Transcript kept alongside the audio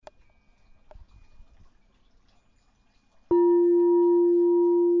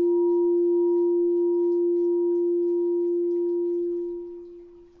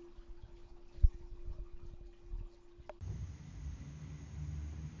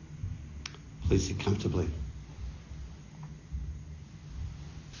Please sit comfortably.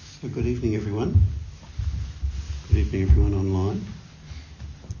 So good evening, everyone. Good evening, everyone online.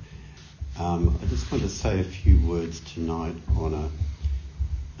 I just want to say a few words tonight on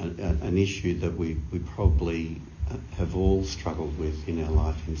an issue that we probably have all struggled with in our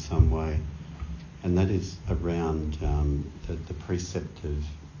life in some way, and that is around the precept of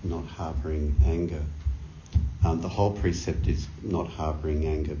not harbouring anger. The whole precept is not harbouring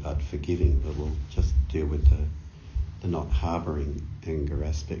anger but forgiving, but we'll just deal with the not harbouring anger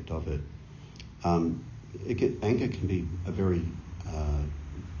aspect of it. Anger can be a very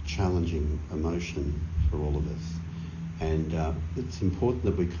challenging emotion for all of us, and it's important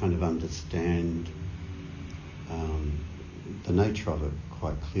that we kind of understand the nature of it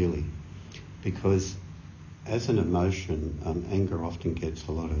quite clearly, because as an emotion, anger often gets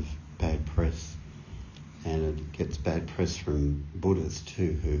a lot of bad press, and it gets bad press from Buddhists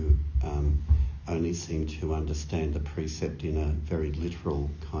too, who only seem to understand the precept in a very literal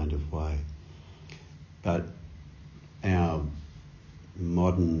kind of way. But our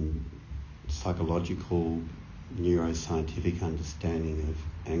modern psychological, neuroscientific understanding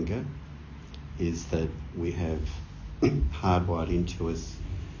of anger is that we have hardwired into us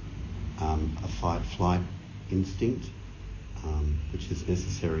a fight-flight instinct, which is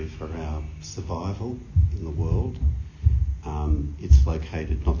necessary for our survival in the world. It's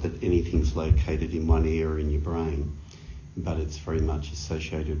located, not that anything's located in one area in your brain, but it's very much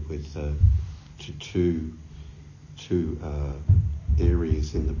associated with two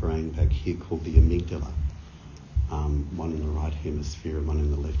areas in the brain back here called the amygdala, one in the right hemisphere and one in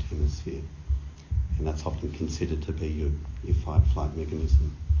the left hemisphere. And that's often considered to be your fight-flight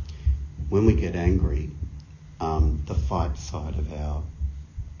mechanism. When we get angry, the fight side of our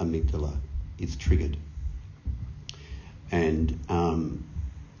amygdala is triggered. And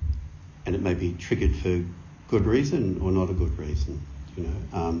it may be triggered for good reason or not a good reason, you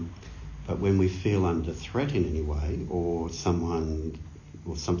know. But when we feel under threat in any way, or someone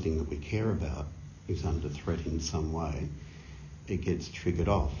or something that we care about is under threat in some way, it gets triggered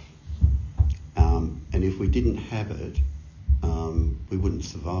off. And if we didn't have it, we wouldn't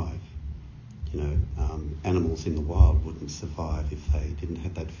survive. You know, animals in the wild wouldn't survive if they didn't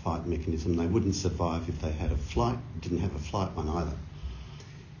have that fight mechanism. They wouldn't survive if they had didn't have a flight one either.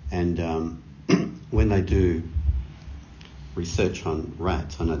 And when they do research on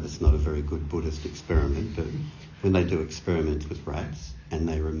rats, I know that's not a very good Buddhist experiment, but when they do experiments with rats and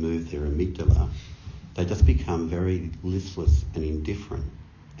they remove their amygdala, they just become very listless and indifferent.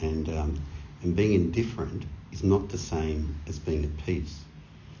 And being indifferent is not the same as being at peace.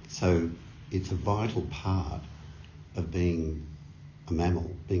 So it's a vital part of being a mammal,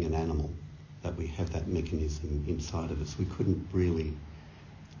 being an animal, that we have that mechanism inside of us. We couldn't really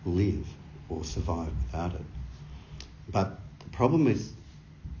live or survive without it. But the problem with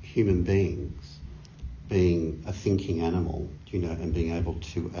human beings being a thinking animal, you know, and being able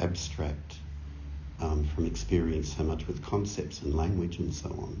to abstract from experience so much with concepts and language and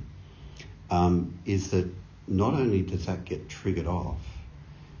so on, is that not only does that get triggered off,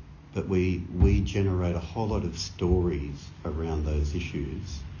 but we generate a whole lot of stories around those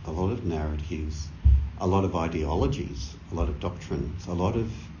issues, a lot of narratives, a lot of ideologies, a lot of doctrines, a lot of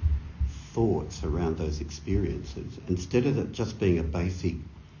thoughts around those experiences. Instead of it just being a basic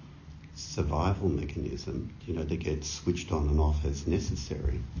survival mechanism, you know, that gets switched on and off as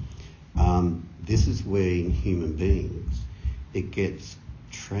necessary, this is where in human beings it gets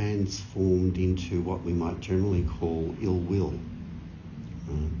transformed into what we might generally call ill will.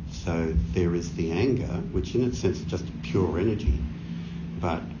 So there is the anger, which in its sense is just pure energy,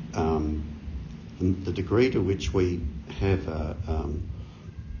 but the degree to which we have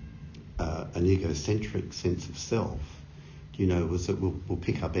an egocentric sense of self, you know, was that we'll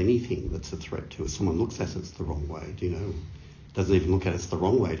pick up anything that's a threat to us. Someone looks at us the wrong way, you know, doesn't even look at us the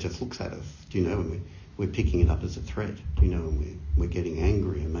wrong way, just looks at us, you know, and we're picking it up as a threat, you know, and we're getting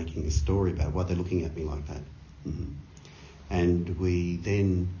angry and making a story about why they're looking at me like that. Mm-hmm. And we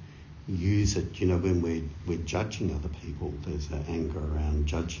then use it, you know, when we're judging other people. There's an anger around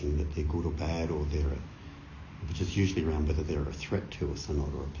judging that they're good or bad, or which is usually around whether they're a threat to us or not,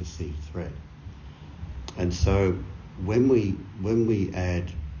 or a perceived threat. And so when we add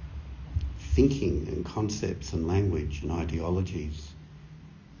thinking and concepts and language and ideologies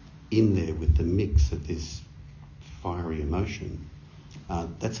in there with the mix of this fiery emotion,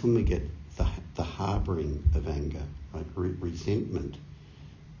 that's when we get the harbouring of anger, right? Resentment,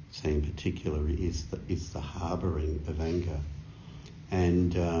 say in particular, is the harbouring of anger,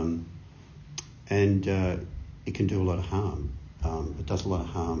 and it can do a lot of harm. it does a lot of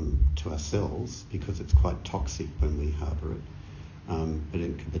harm to ourselves because it's quite toxic when we harbour it, but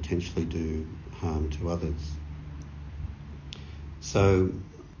it can potentially do harm to others. So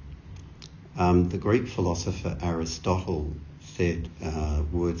the Greek philosopher Aristotle said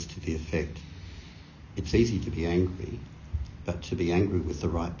words to the effect, it's easy to be angry, but to be angry with the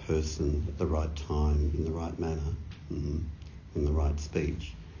right person at the right time, in the right manner, in the right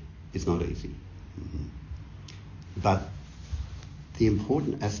speech, is not easy. But the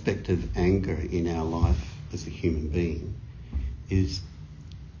important aspect of anger in our life as a human being is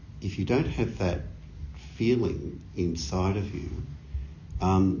if you don't have that feeling inside of you,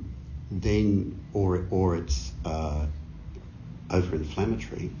 then, or it's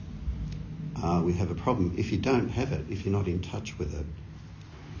over-inflammatory, we have a problem. If you don't have it, if you're not in touch with it,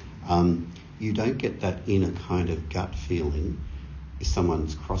 you don't get that inner kind of gut feeling if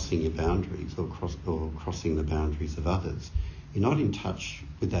someone's crossing your boundaries or crossing the boundaries of others. You're not in touch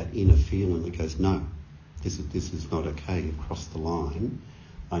with that inner feeling that goes, no, this is not okay, you've crossed the line,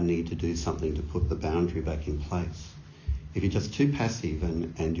 I need to do something to put the boundary back in place. If you're just too passive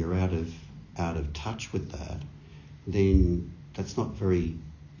and you're out of touch with that, then that's not very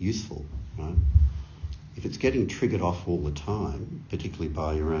useful, right? If it's getting triggered off all the time, particularly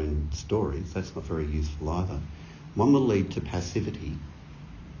by your own stories, that's not very useful either. One will lead to passivity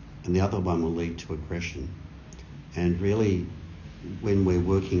and the other one will lead to aggression. And really, when we're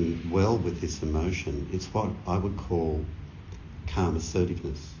working well with this emotion, it's what I would call calm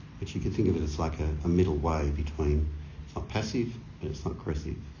assertiveness, which you can think of it as like a middle way between, it's not passive and it's not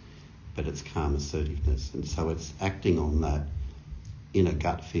aggressive, but it's calm assertiveness. And so it's acting on that inner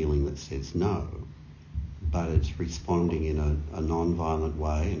gut feeling that says no, but it's responding in a non-violent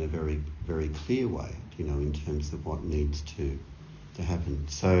way, in a very, very clear way, in terms of what needs to happen.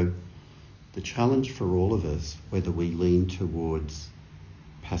 So the challenge for all of us, whether we lean towards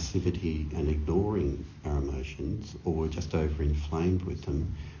passivity and ignoring our emotions, or we're just over-inflamed with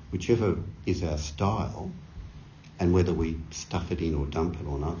them, whichever is our style, and whether we stuff it in or dump it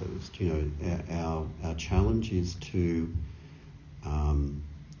on others, our challenge is to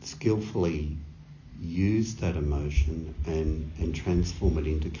skillfully use that emotion and transform it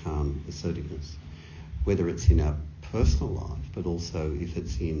into calm assertiveness, whether it's in our personal life, but also if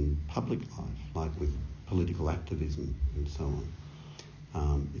it's in public life, like with political activism and so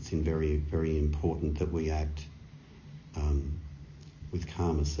on. It's very, very important that we act with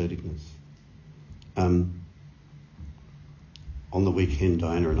calm assertiveness. On the weekend,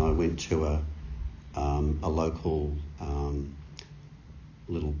 Diana and I went to a local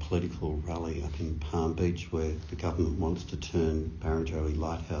little political rally up in Palm Beach where the government wants to turn Barrenjoey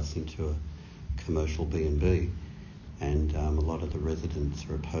Lighthouse into a commercial B&B, and a lot of the residents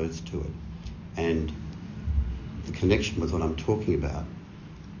are opposed to it. And the connection with what I'm talking about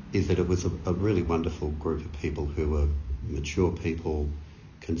is that it was a really wonderful group of people who were mature people,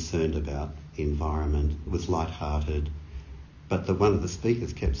 concerned about the environment. It was light-hearted, but one of the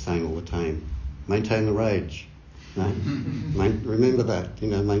speakers kept saying all the time, maintain the rage. Remember that,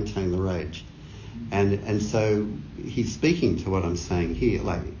 maintain the rage. And so he's speaking to what I'm saying here.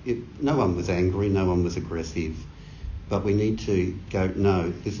 No one was angry, no one was aggressive, but we need to go, no,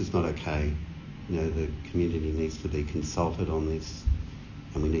 this is not okay. The community needs to be consulted on this,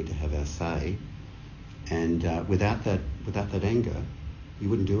 and we need to have our say. And without that anger, you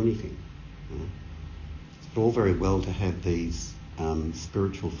wouldn't do anything. It's all very well to have these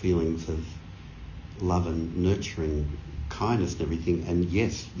spiritual feelings of love and nurturing, kindness and everything, and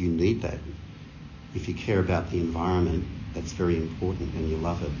yes, you need that. If you care about the environment, that's very important and you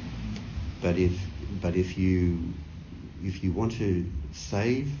love it. But if you want to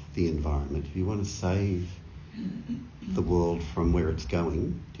save the environment, if you want to save the world from where it's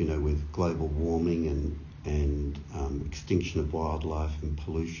going, with global warming and extinction of wildlife and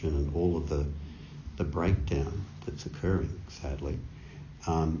pollution and all of the breakdown that's occurring, sadly,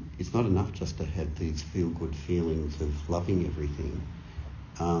 it's not enough just to have these feel-good feelings of loving everything.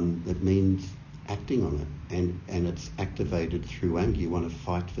 It means acting on it, and it's activated through anger. You want to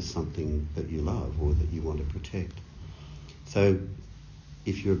fight for something that you love or that you want to protect. So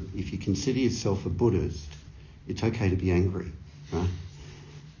if you consider yourself a Buddhist, it's okay to be angry, right?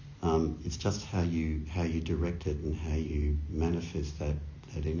 It's just how you direct it and how you manifest that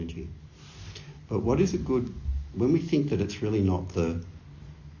energy. But what is it good when we think that it's really not the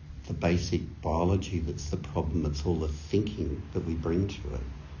basic biology that's the problem, it's all the thinking that we bring to it.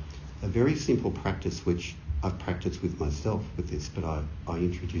 A very simple practice which I've practiced with myself with this, but I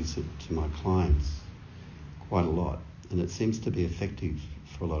introduce it to my clients quite a lot, and it seems to be effective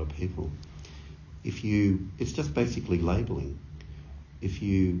for a lot of people. It's just basically labelling. if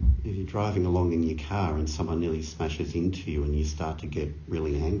you're driving along in your car and someone nearly smashes into you and you start to get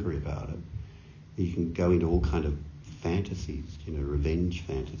really angry about it, you can go into all kind of fantasies, revenge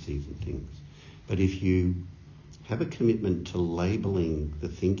fantasies and things. But if you have a commitment to labelling the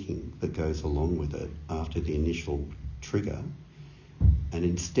thinking that goes along with it after the initial trigger, and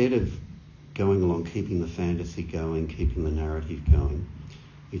instead of going along, keeping the fantasy going, keeping the narrative going,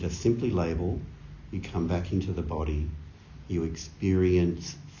 you just simply label, you come back into the body, you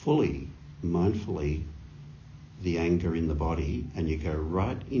experience fully, mindfully, the anger in the body, and you go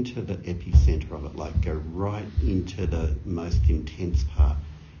right into the epicenter of it, like go right into the most intense part.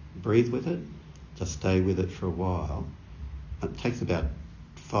 Breathe with it, just stay with it for a while. It takes about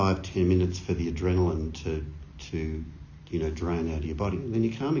 5-10 minutes for the adrenaline to drain out of your body, and then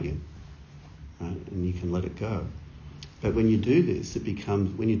you calm again, right? And you can let it go. But when you do this,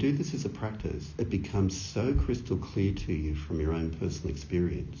 when you do this as a practice, it becomes so crystal clear to you from your own personal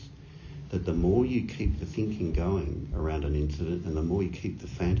experience that the more you keep the thinking going around an incident and the more you keep the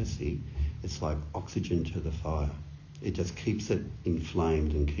fantasy, it's like oxygen to the fire. It just keeps it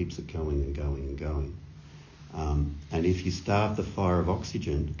inflamed and keeps it going and going and going. And if you starve the fire of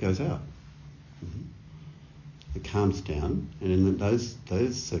oxygen, it goes out. Mm-hmm. It calms down, and in those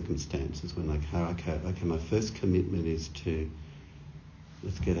circumstances, when okay, my first commitment is to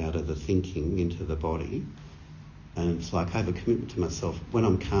let's get out of the thinking into the body, and it's like I have a commitment to myself. When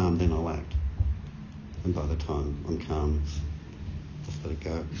I'm calm, then I'll act, and by the time I'm calm, just let it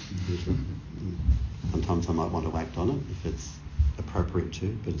go. Sometimes I might want to act on it if it's appropriate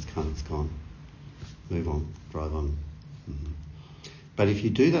to, but it's gone. Move on, drive on. Mm-hmm. But if you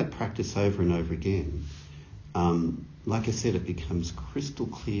do that practice over and over again, like I said, it becomes crystal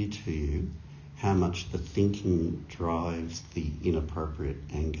clear to you how much the thinking drives the inappropriate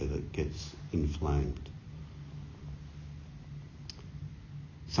anger that gets inflamed.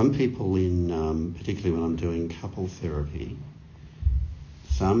 Some people particularly when I'm doing couple therapy,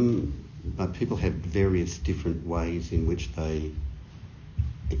 people have various different ways in which they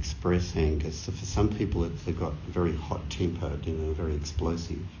express anger. So for some people they've got very hot-tempered, very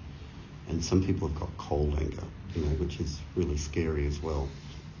explosive. And some people have got cold anger, which is really scary as well.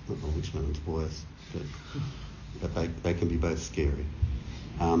 I don't know which one's worse, but they can be both scary.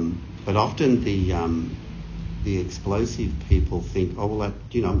 But often the explosive people think, oh well,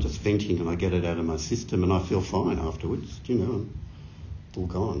 I'm just venting and I get it out of my system and I feel fine afterwards, it's all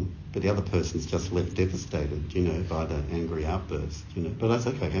gone. But the other person's just left devastated, by the angry outburst, But that's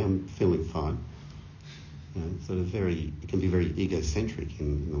okay, I'm feeling fine. It can be very egocentric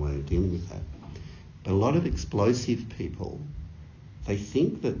in the way of dealing with that. But a lot of explosive people, they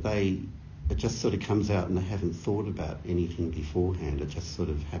think that it just sort of comes out and they haven't thought about anything beforehand. It just sort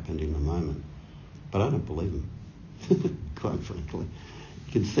of happened in the moment. But I don't believe them, quite frankly.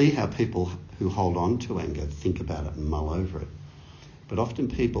 You can see how people who hold on to anger think about it and mull over it. But often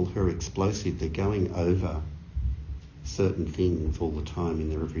people who are explosive, they're going over certain things all the time in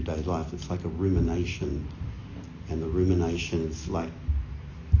their everyday life. It's like a rumination, and the rumination is like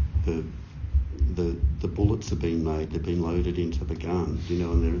the bullets have been made, they've been loaded into the gun,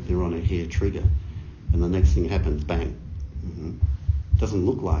 and they're on a hair trigger, and the next thing happens, bang. Mm-hmm. It doesn't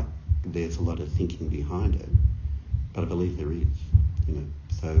look like there's a lot of thinking behind it, but I believe there is.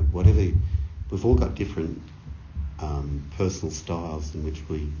 So we've all got different personal styles in which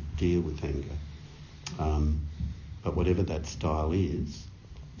we deal with anger. But whatever that style is,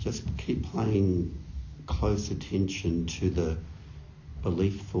 just keep paying close attention to the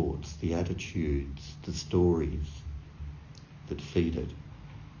belief thoughts, the attitudes, the stories that feed it.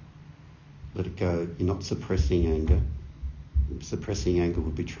 Let it go. You're not suppressing anger. Suppressing anger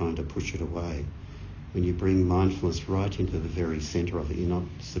would be trying to push it away. When you bring mindfulness right into the very centre of it, you're not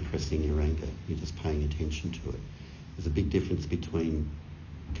suppressing your anger. You're just paying attention to it. There's a big difference between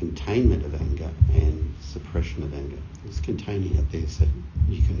containment of anger and suppression of anger. It's containing it there so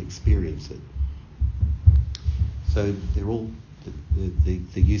you can experience it. So they're all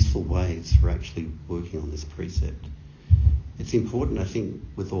the useful ways for actually working on this precept. It's important, I think,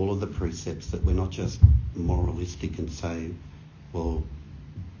 with all of the precepts that we're not just moralistic and say, well,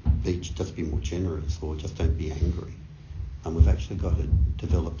 just be more generous or just don't be angry. And we've actually got to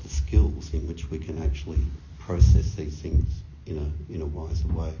develop the skills in which we can actually process these things in a wiser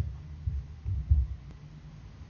way.